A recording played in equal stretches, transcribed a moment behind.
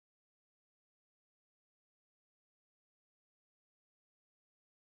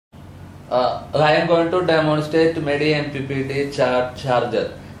I am going to demonstrate Medi MPPT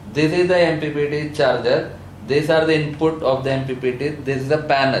charger. This is the MPPT charger. These are the input of the MPPT. This is the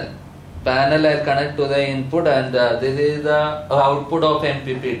panel. Panel I will connect to the input, and this is the output of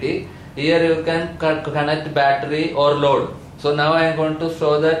MPPT. Here you can connect battery or load. So now I am going to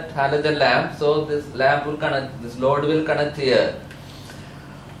show that halogen lamp. So this lamp will connect, this load will connect here.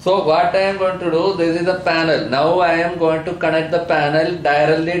 So what I am going to do, this is the panel. Now I am going to connect the panel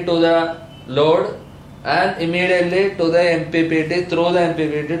directly to the load and immediately to the MPPT, through the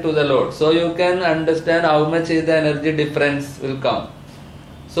MPPT to the load. So you can understand how much is the energy difference will come.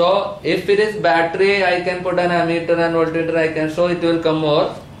 So if it is battery, I can put an ammeter and voltmeter, I can show it will come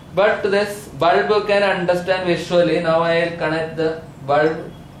more. But this bulb you can understand visually. Now I will connect the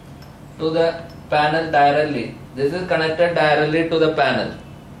bulb to the panel directly. This is connected directly to the panel.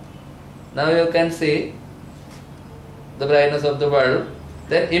 Now you can see the brightness of the bulb.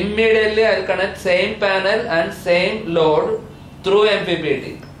 Then immediately I will connect same panel and same load through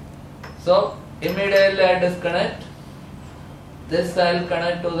MPPT. So immediately I disconnect. This I will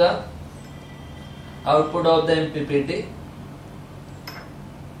connect to the output of the MPPT.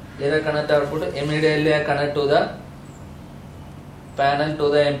 Here I connect output. Immediately I connect to the panel to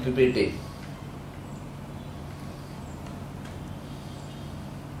the MPPT.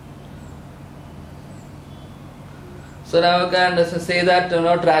 So now you can see that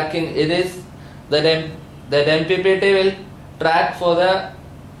tracking. It is that MPPT will track for the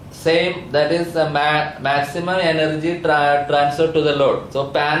same, that is the maximum energy transfer to the load. So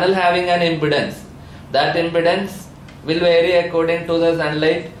panel having an impedance. That impedance will vary according to the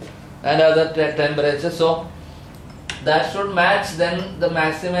sunlight and other temperature. So that should match. Then the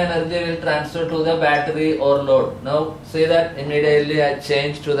maximum energy will transfer to the battery or load. Now see that immediately I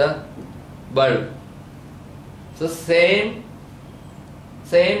change to the bulb. So same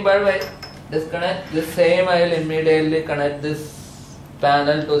bulb I disconnect. This same I will immediately connect this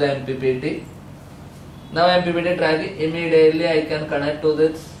panel to the MPPT. Now MPPT tracking, immediately I can connect to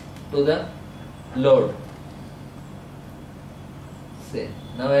this, to the load. See,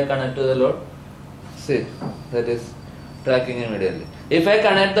 now I connect to the load. See, that is tracking immediately. If I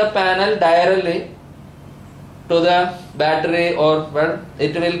connect the panel directly to the battery or bulb,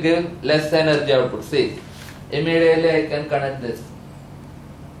 it will give less energy output. See, immediately I can connect this.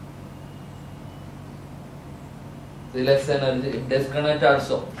 See, less energy. Disconnect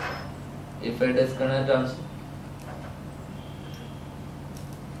also. If I disconnect also,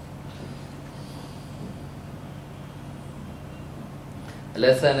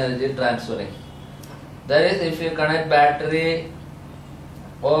 less energy transferring. That is, if you connect battery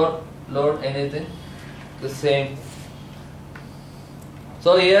or load anything, the same.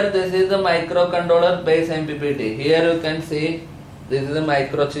 So here this is the microcontroller based MPPT. Here you can see this is a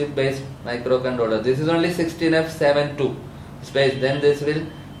microchip based microcontroller. This is only 16F72 space. Then this will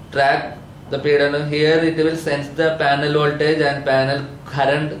track the PWM. Here it will sense the panel voltage and panel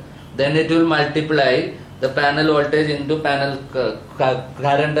current. Then it will multiply the panel voltage into panel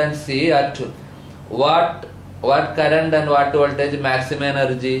current and see at what current and what voltage maximum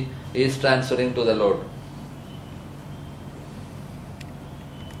energy is transferring to the load.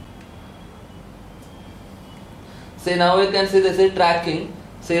 See, now you can see this is tracking.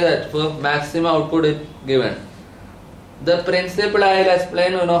 See that for maximum output is given. The principle I will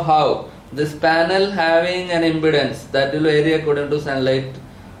explain how. This panel having an impedance that will vary according to sunlight.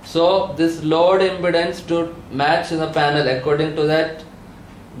 So this load impedance to match the panel according to that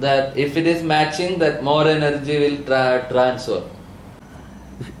if it is matching, that more energy will transfer.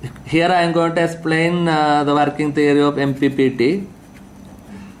 Here I am going to explain the working theory of MPPT.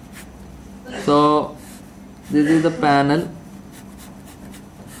 So this is the panel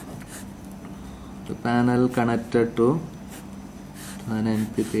connected to an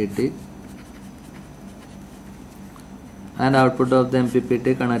MPPT, and output of the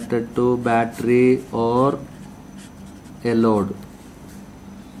MPPT connected to battery or a load.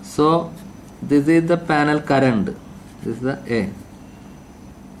 So this is the panel current, this is the A,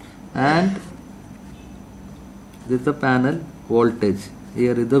 and this is the panel voltage,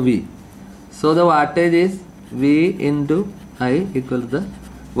 here is the V. So the wattage is V into I equal to the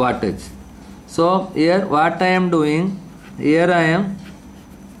wattage. So here what I am doing, here I am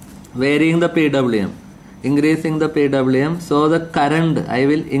varying the PWM, increasing the PWM. So the current, I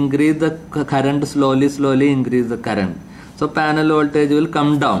will increase the current slowly increase the current. So panel voltage will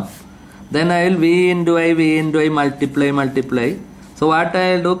come down. Then I will V into I multiply. So what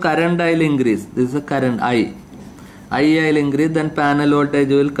I will do, current I will increase. This is the current I will increase, then panel voltage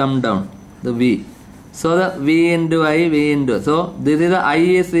will come down, the V. So the V into I, V into, so this is the I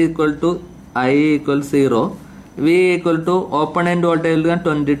is equal to I equals 0, V equal to open end voltage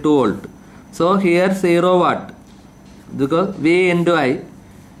 22 volt. So here 0 watt, because V into I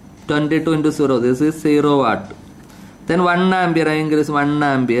 22 into 0, this is 0 watt. Then 1 ampere, I increase 1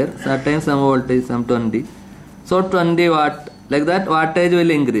 ampere, certain some voltage, some 20. So 20 watt, like that wattage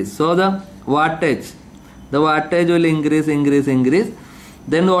will increase. So the wattage will increase.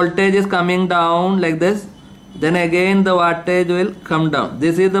 Then voltage is coming down like this. Then again the wattage will come down.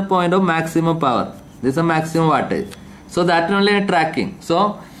 This is the point of maximum power. This is a maximum wattage. So that only tracking.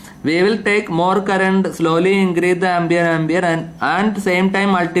 So we will take more current, slowly increase the ampere and same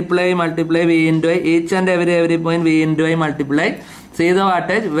time multiply V into I. Each and every point V into I multiply. See the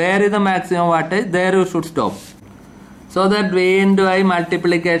wattage. Where is the maximum wattage? There you should stop. So that V into I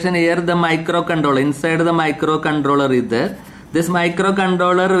multiplication, here the microcontroller, inside the microcontroller is there. This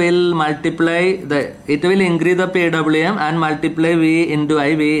microcontroller will multiply it will increase the PWM and multiply V into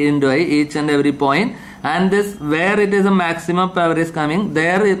I each and every point. And this, where it is a maximum power is coming,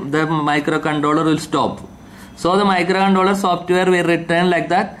 there the microcontroller will stop. So the microcontroller software will return like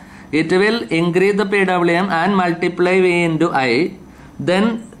that. It will increase the PWM and multiply V into I.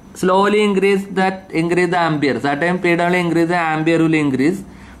 Then slowly increase the ampere. Certain PWM increase, the ampere will increase.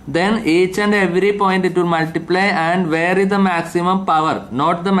 Then each and every point it will multiply, and where is the maximum power,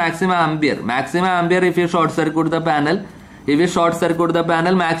 not the maximum ampere. Maximum ampere if you short circuit the panel,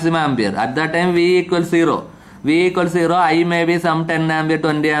 maximum ampere. At that time V equals 0. I may be some 10 ampere,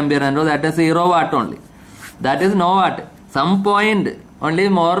 20 ampere, and that is 0 watt only. That is no watt. Some point only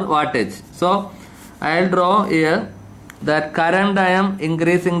more wattage. So I will draw here that current, I am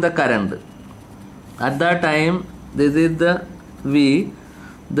increasing the current. At that time this is the V.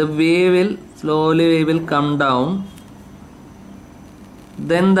 The V will slowly come down.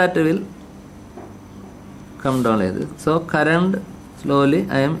 Then that will come down like this. So current slowly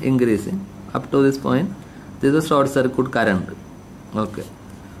I am increasing up to this point. This is a short circuit current. Okay.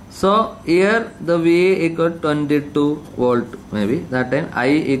 So here the V equal 22 volt maybe. That time I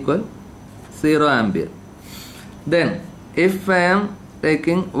equal 0 ampere. Then if I am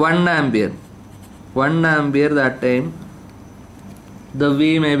taking 1 ampere, that time the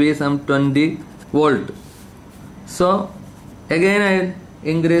V may be some 20 volt. So again I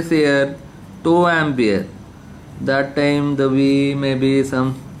increase here 2 ampere. That time the V may be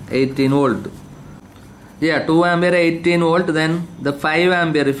some 18 volt. Yeah, 2 ampere 18 volt. Then the 5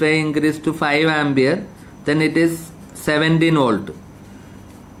 ampere, if I increase to 5 ampere, then it is 17 volt.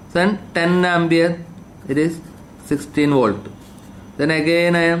 Then 10 ampere, it is 16 volt. Then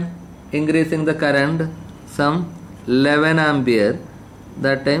again I am increasing the current some 11 ampere.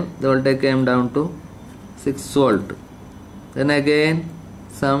 That time the voltage came down to 6 volt. Then again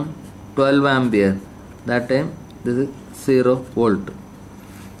some 12 ampere. That time this is 0 volt.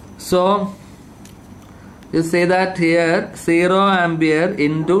 So you say that here 0 ampere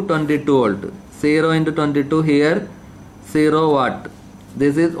into 22 volt. 0 into 22, here 0 watt.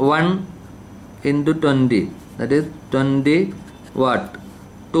 This is 1 into 20. That is 20 watt.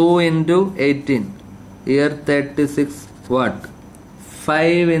 2 into 18. Here 36 watt.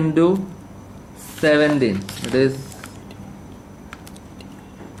 5 into 17. That is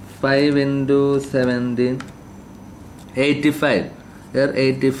 5 into 17. 85. Here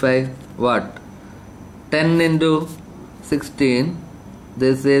 85 watt. 10 into 16.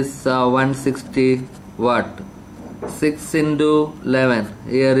 This is 160 watt. 6 into 11.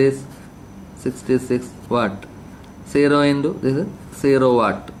 Here is 66 watt. 0 into this is 0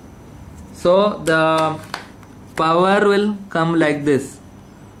 watt. So the power will come like this.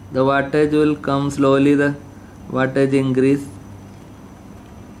 The wattage will come slowly, the wattage increase.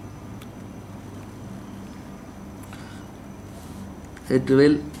 It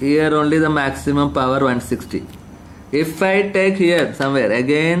will, here only the maximum power 160. If I take here somewhere,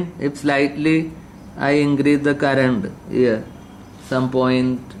 again if slightly I increase the current here, some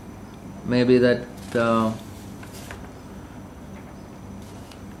point maybe that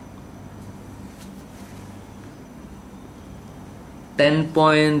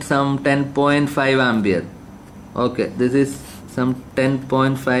 10.5 ampere. Okay, this is some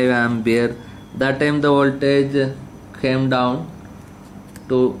 10.5 ampere. That time the voltage came down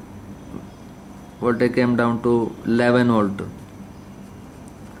to 11 volt.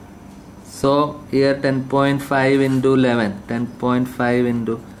 So here 10.5 into 11, 10.5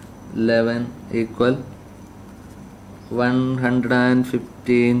 into 11 equal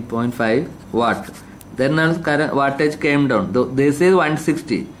 115.5 watt. Then current wattage came down. This is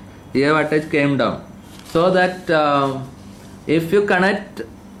 160. Here wattage came down. So that if you connect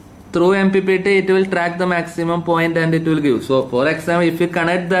through MPPT it will track the maximum point and it will give. So for example, if you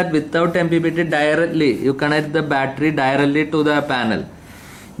connect that without MPPT directly, you connect the battery directly to the panel.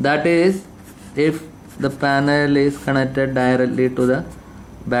 That is, if the panel is connected directly to the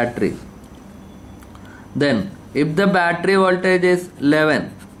battery, then if the battery voltage is 11,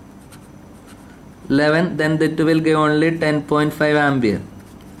 then it will give only 10.5 ampere.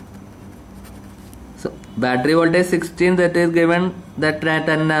 So battery voltage 16, that is given that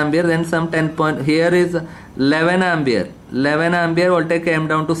 10 ampere, then some 10 point, here is 11 ampere. 11 ampere voltage came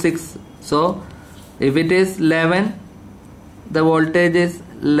down to 6. So if it is 11, the voltage is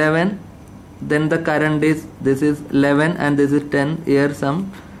 11, then the current is, this is 11 and this is 10, here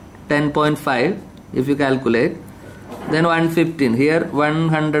some 10.5 if you calculate, then 115, here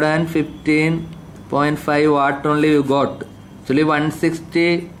 115.5 watt only you got. Actually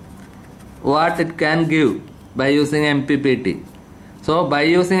 160 watt it can give by using MPPT. So by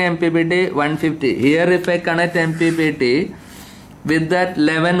using MPPT 150, here if I connect MPPT with that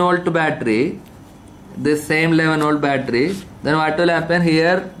 11 volt battery, this same 11 volt battery, then what will happen?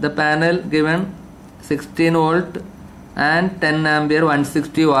 Here the panel given 16 volt and 10 ampere,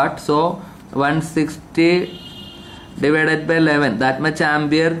 160 watt. So 160 divided by 11, that much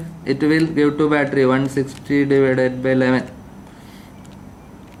ampere it will give to battery. 160 divided by 11,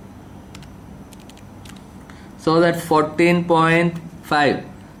 so that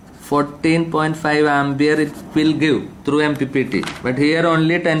 14.5 ampere it will give through MPPT, but here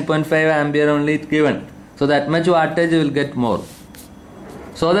only 10.5 ampere only it given, so that much wattage you will get more.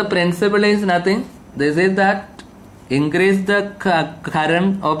 So the principle is nothing, this is that increase the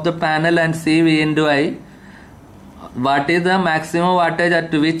current of the panel and see V into I, what is the maximum wattage at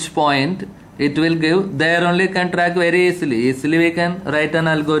which point it will give, there only can track very easily we can write an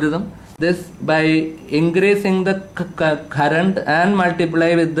algorithm. This by increasing the current and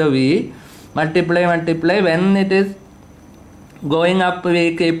multiply with the V, multiply, when it is going up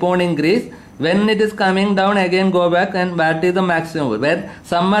we keep on increase, when it is coming down again go back, and what is the maximum, where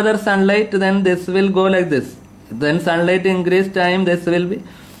some other sunlight, then this will go like this, then sunlight increase time, this will be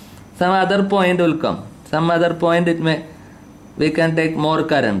some other point will come, some other point it may, we can take more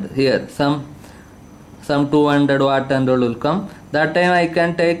current, here some 200 watt and all will come, that time I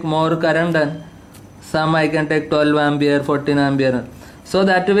can take more current and some I can take 12 ampere, 14 ampere, so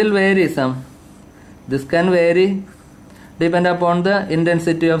that will vary some, this can vary depend upon the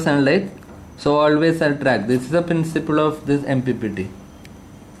intensity of sunlight. So always I'll track, this is the principle of this MPPT.